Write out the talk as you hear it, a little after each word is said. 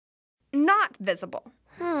not visible.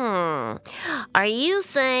 Are you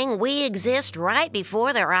saying we exist right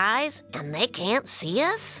before their eyes and they can't see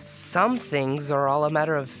us? Some things are all a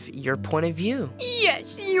matter of your point of view.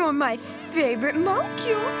 Yes, you're my favorite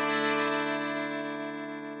molecule.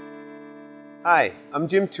 Hi, I'm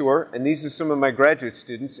Jim Tour, and these are some of my graduate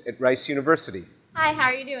students at Rice University. Hi, how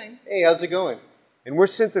are you doing? Hey, how's it going? And we're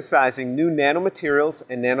synthesizing new nanomaterials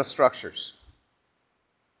and nanostructures.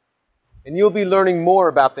 And you'll be learning more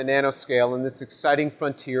about the nanoscale in this exciting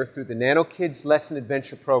frontier through the Nano-kids Lesson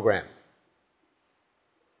Adventure program.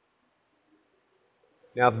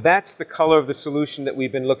 Now that's the color of the solution that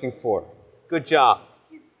we've been looking for. Good job.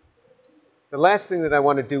 The last thing that I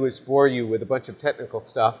want to do is bore you with a bunch of technical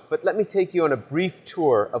stuff, but let me take you on a brief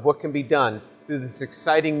tour of what can be done through this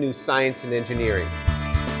exciting new science and engineering.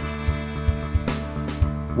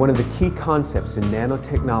 One of the key concepts in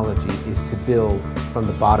nanotechnology is to build from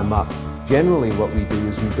the bottom up. Generally what we do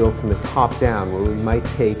is we build from the top down, where we might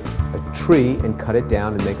take a tree and cut it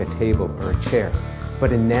down and make a table or a chair.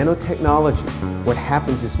 But in nanotechnology, what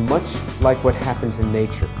happens is much like what happens in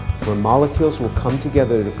nature, where molecules will come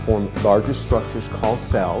together to form larger structures called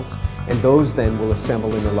cells, and those then will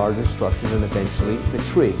assemble into larger structures and eventually the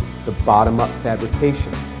tree, the bottom-up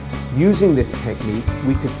fabrication. Using this technique,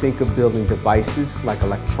 we could think of building devices like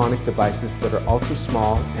electronic devices that are ultra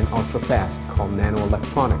small and ultra fast, called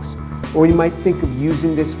nanoelectronics. Or you might think of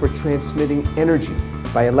using this for transmitting energy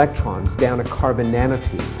by electrons down a carbon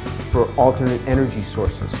nanotube for alternate energy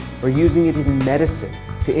sources, or using it in medicine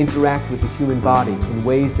to interact with the human body in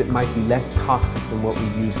ways that might be less toxic than what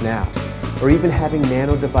we use now. Or even having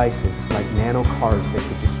nano devices like nano-cars that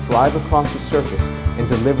could just drive across the surface and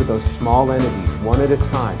deliver those small entities one at a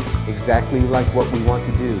time, exactly like what we want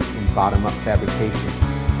to do in bottom-up fabrication.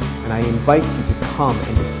 And I invite you to come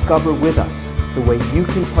and discover with us the way you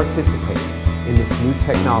can participate in this new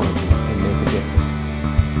technology and make a difference.